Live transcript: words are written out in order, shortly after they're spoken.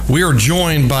We are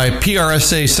joined by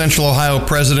PRSA Central Ohio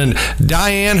President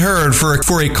Diane Hurd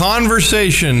for a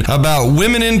conversation about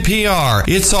women in PR.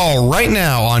 It's all right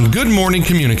now on Good Morning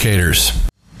Communicators.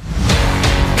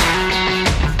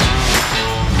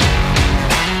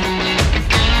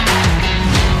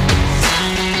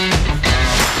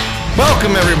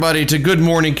 Welcome, everybody, to Good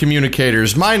Morning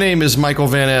Communicators. My name is Michael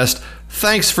Van Est.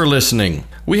 Thanks for listening.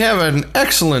 We have an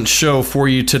excellent show for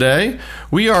you today.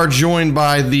 We are joined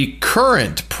by the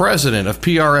current president of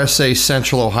PRSA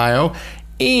Central Ohio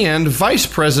and vice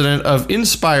president of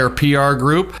Inspire PR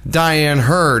Group, Diane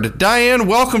Hurd. Diane,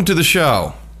 welcome to the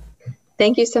show.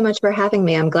 Thank you so much for having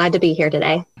me. I'm glad to be here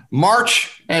today.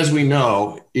 March, as we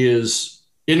know, is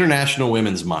International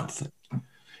Women's Month.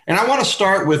 And I want to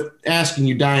start with asking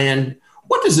you, Diane,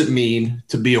 what does it mean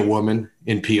to be a woman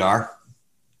in PR?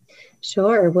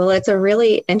 Sure. Well, it's a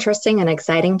really interesting and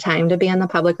exciting time to be in the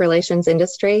public relations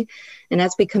industry. And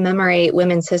as we commemorate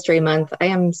Women's History Month, I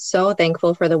am so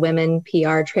thankful for the women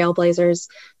PR trailblazers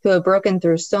who have broken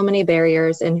through so many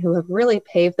barriers and who have really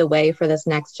paved the way for this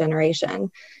next generation.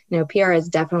 You know, PR is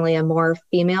definitely a more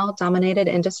female-dominated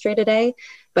industry today,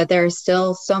 but there are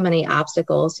still so many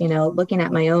obstacles. You know, looking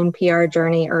at my own PR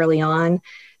journey early on,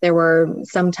 there were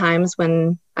some times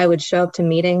when I would show up to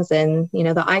meetings and, you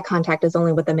know, the eye contact is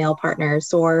only with the male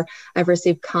partners, or I've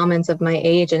received comments of my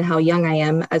age and how young I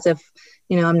am as if,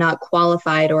 you know, I'm not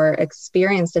qualified or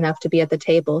experienced enough to be at the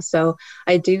table. So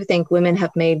I do think women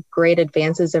have made great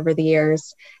advances over the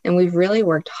years, and we've really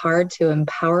worked hard to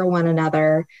empower one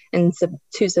another and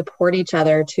to support each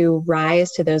other to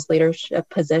rise to those leadership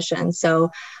positions.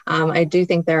 So I do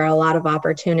think there are a lot of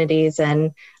opportunities,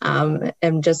 and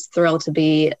I'm just thrilled to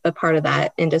be a part of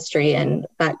that industry and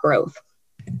that growth.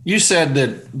 You said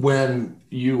that when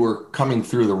you were coming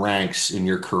through the ranks in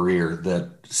your career that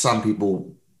some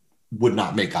people would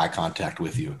not make eye contact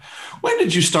with you. When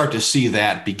did you start to see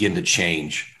that begin to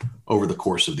change over the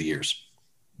course of the years?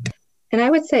 And I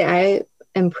would say I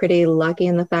am pretty lucky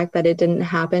in the fact that it didn't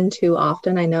happen too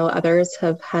often. I know others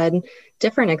have had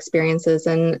different experiences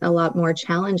and a lot more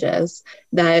challenges.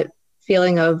 That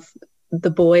feeling of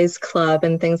the boys club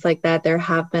and things like that, there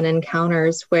have been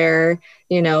encounters where,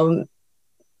 you know,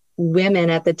 women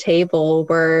at the table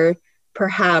were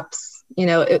perhaps, you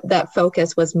know, that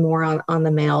focus was more on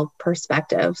the male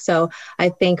perspective. So I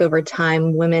think over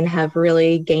time, women have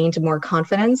really gained more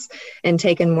confidence and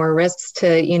taken more risks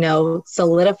to, you know,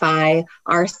 solidify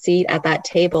our seat at that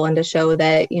table and to show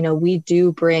that, you know, we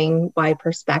do bring wide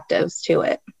perspectives to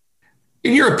it.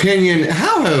 In your opinion,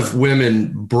 how have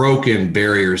women broken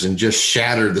barriers and just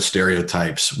shattered the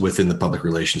stereotypes within the public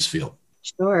relations field?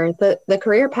 Sure. The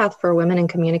career path for women in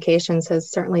communications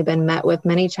has certainly been met with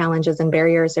many challenges and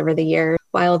barriers over the years.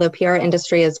 While the PR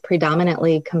industry is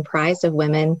predominantly comprised of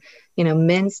women, you know,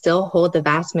 men still hold the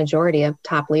vast majority of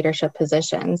top leadership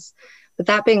positions. With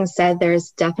that being said,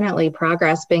 there's definitely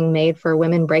progress being made for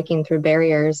women breaking through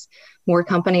barriers. More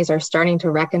companies are starting to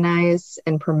recognize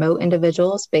and promote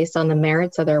individuals based on the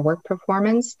merits of their work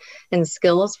performance and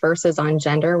skills versus on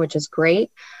gender, which is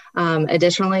great.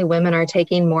 Additionally, women are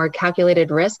taking more calculated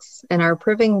risks and are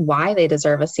proving why they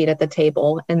deserve a seat at the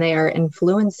table, and they are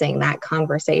influencing that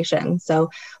conversation. So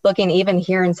looking even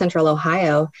here in Central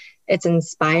Ohio, it's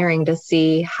inspiring to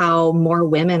see how more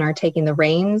women are taking the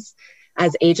reins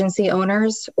as agency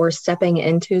owners or stepping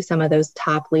into some of those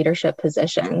top leadership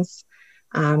positions.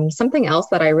 Something else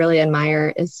that I really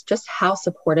admire is just how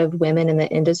supportive women in the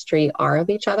industry are of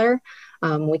each other.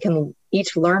 We can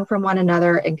each learn from one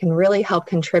another and can really help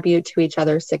contribute to each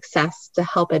other's success to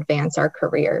help advance our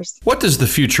careers. What does the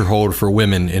future hold for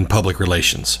women in public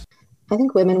relations? I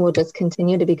think women will just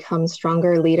continue to become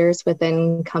stronger leaders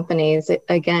within companies.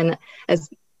 Again, as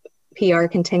PR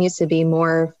continues to be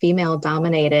more female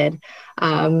dominated,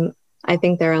 I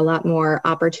think there are a lot more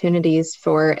opportunities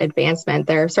for advancement.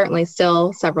 There are certainly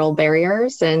still several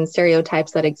barriers and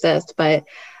stereotypes that exist, but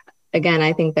again,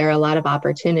 I think there are a lot of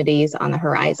opportunities on the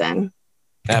horizon.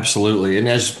 Absolutely. And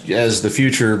as the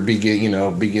future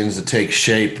begins to take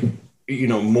shape, you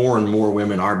know, more and more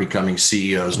women are becoming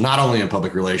CEOs, not only in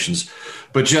public relations,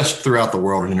 but just throughout the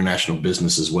world and international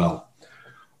business as well.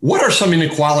 What are some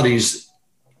inequalities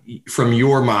from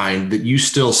your mind that you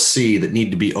still see that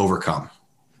need to be overcome?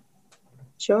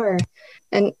 Sure.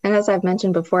 And as I've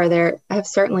mentioned before, there have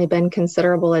certainly been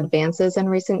considerable advances in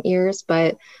recent years,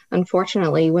 but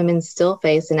unfortunately, women still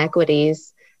face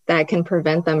inequities that can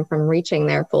prevent them from reaching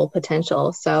their full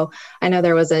potential. So I know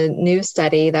there was a new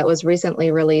study that was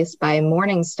recently released by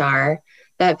Morningstar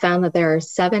that found that there are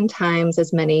 7 times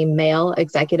as many male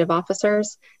executive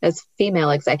officers as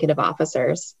female executive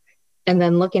officers. And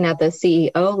then looking at the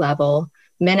CEO level,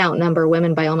 men outnumber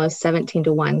women by almost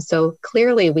 17-1. So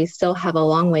clearly we still have a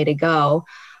long way to go.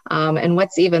 And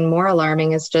what's even more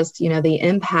alarming is just, the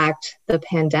impact the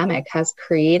pandemic has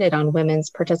created on women's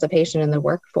participation in the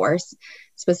workforce.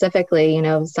 Specifically,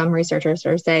 some researchers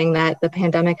are saying that the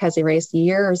pandemic has erased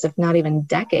years, if not even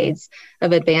decades,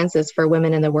 of advances for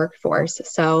women in the workforce.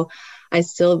 So I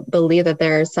still believe that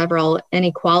there are several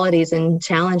inequalities and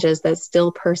challenges that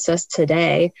still persist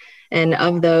today. And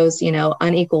of those,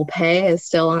 unequal pay is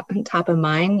still on top of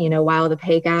mind. While the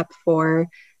pay gap for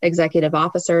executive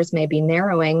officers may be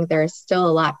narrowing, there's still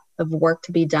a lot of work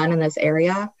to be done in this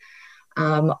area.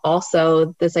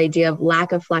 Also, this idea of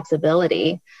lack of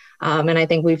flexibility. And I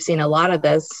think we've seen a lot of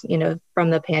this, from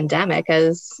the pandemic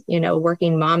as,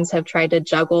 working moms have tried to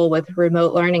juggle with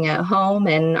remote learning at home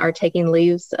and are taking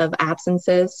leaves of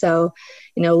absences. So,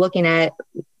 looking at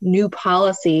new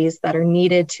policies that are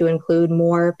needed to include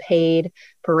more paid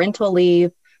parental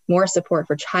leave, more support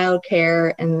for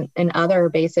childcare, and other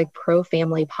basic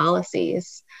pro-family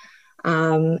policies.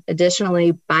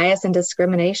 Additionally, bias and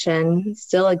discrimination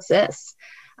still exists.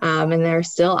 And there are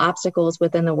still obstacles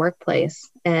within the workplace.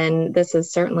 And this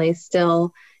is certainly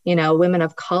still, women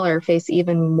of color face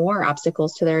even more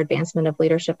obstacles to their advancement of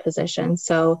leadership positions.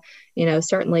 So,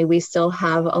 certainly we still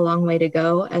have a long way to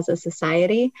go as a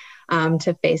society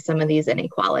to face some of these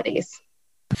inequalities.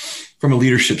 From a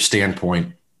leadership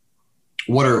standpoint,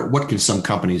 what can some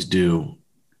companies do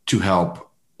to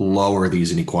help lower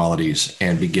these inequalities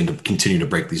and begin to continue to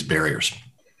break these barriers?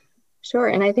 Sure.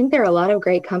 And I think there are a lot of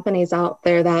great companies out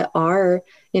there that are,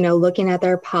 looking at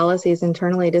their policies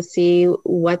internally to see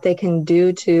what they can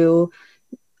do to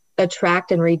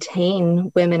attract and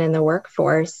retain women in the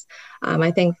workforce.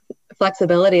 I think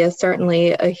flexibility is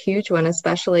certainly a huge one,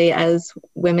 especially as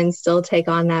women still take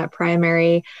on that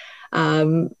primary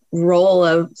role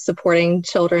of supporting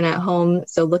children at home.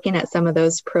 So looking at some of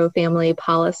those pro-family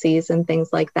policies and things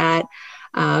like that.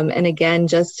 And again,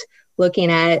 just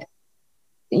looking at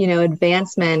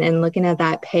advancement and looking at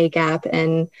that pay gap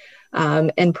and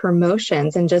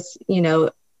promotions and just,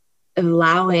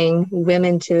 allowing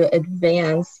women to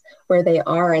advance where they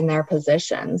are in their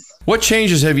positions. What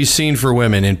changes have you seen for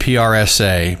women in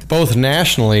PRSA, both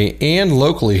nationally and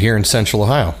locally here in Central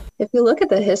Ohio? If you look at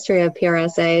the history of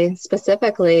PRSA,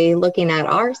 specifically looking at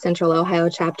our Central Ohio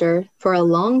chapter, for a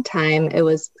long time, it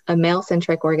was a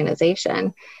male-centric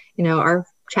organization. Our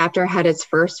chapter had its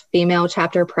first female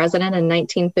chapter president in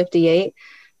 1958,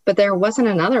 but there wasn't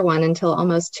another one until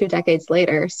almost 2 decades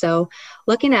later. So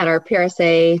looking at our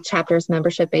PRSA chapter's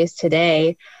membership base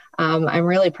today, I'm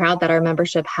really proud that our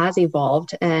membership has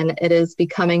evolved and it is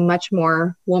becoming much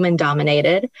more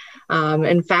woman-dominated.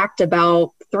 In fact,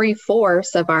 about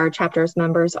 3/4 of our chapter's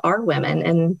members are women,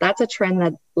 and that's a trend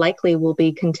that likely will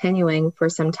be continuing for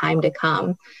some time to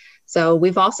come. So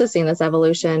we've also seen this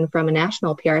evolution from a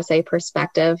national PRSA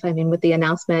perspective. With the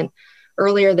announcement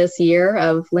earlier this year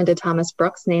of Linda Thomas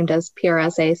Brooks named as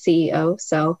PRSA CEO.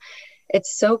 So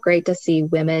it's so great to see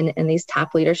women in these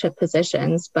top leadership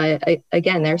positions. But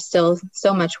again, there's still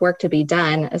so much work to be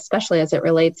done, especially as it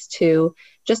relates to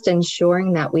just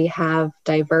ensuring that we have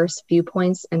diverse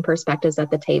viewpoints and perspectives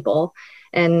at the table.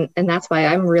 And that's why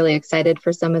I'm really excited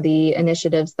for some of the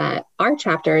initiatives that our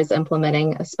chapter is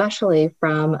implementing, especially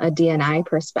from a D&I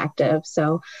perspective.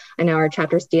 So I know our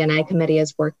chapter's D&I committee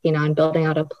is working on building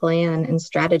out a plan and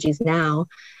strategies now.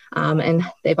 And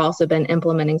they've also been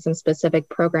implementing some specific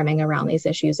programming around these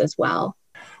issues as well.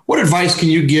 What advice can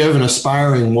you give an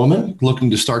aspiring woman looking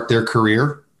to start their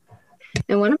career?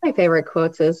 And one of my favorite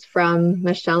quotes is from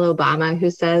Michelle Obama, who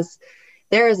says,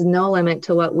 "There is no limit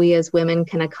to what we as women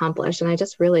can accomplish." And I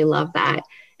just really love that.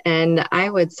 And I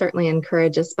would certainly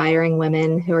encourage aspiring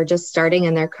women who are just starting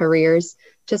in their careers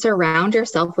to surround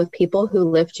yourself with people who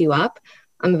lift you up.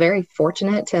 I'm very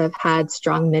fortunate to have had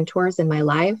strong mentors in my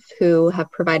life who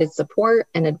have provided support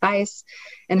and advice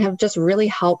and have just really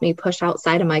helped me push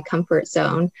outside of my comfort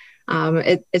zone.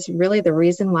 It's really the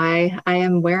reason why I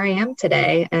am where I am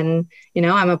today. And,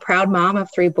 I'm a proud mom of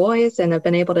 3 boys and have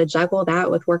been able to juggle that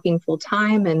with working full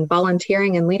time and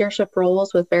volunteering in leadership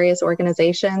roles with various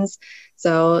organizations.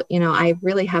 So, I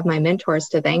really have my mentors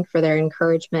to thank for their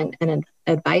encouragement and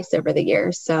advice over the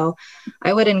years. So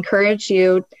I would encourage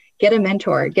you, get a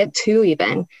mentor, get 2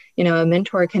 even. A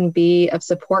mentor can be of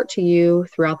support to you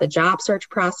throughout the job search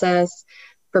process,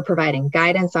 for providing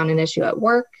guidance on an issue at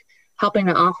work, helping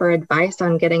to offer advice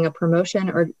on getting a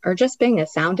promotion, or just being a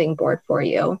sounding board for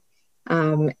you.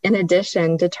 In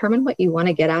addition, determine what you want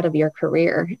to get out of your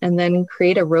career and then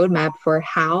create a roadmap for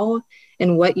how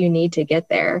and what you need to get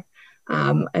there.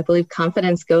 I believe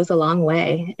confidence goes a long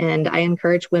way, and I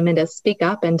encourage women to speak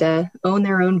up and to own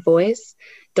their own voice.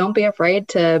 Don't be afraid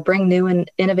to bring new and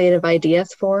innovative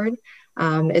ideas forward.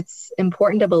 It's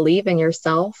important to believe in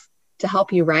yourself to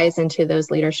help you rise into those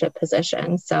leadership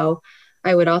positions. So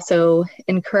I would also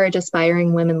encourage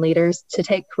aspiring women leaders to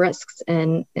take risks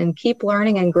and keep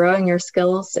learning and growing your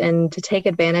skills and to take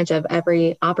advantage of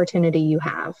every opportunity you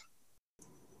have.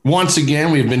 Once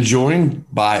again, we've been joined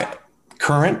by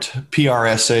current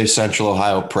PRSA Central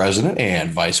Ohio President and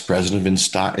Vice President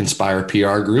of Inspire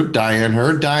PR Group, Diane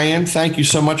Hurd. Diane, thank you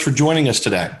so much for joining us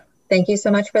today. Thank you so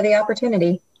much for the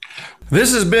opportunity.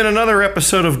 This has been another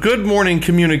episode of Good Morning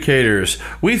Communicators.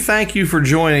 We thank you for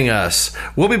joining us.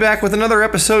 We'll be back with another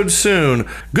episode soon.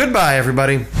 Goodbye,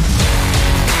 everybody.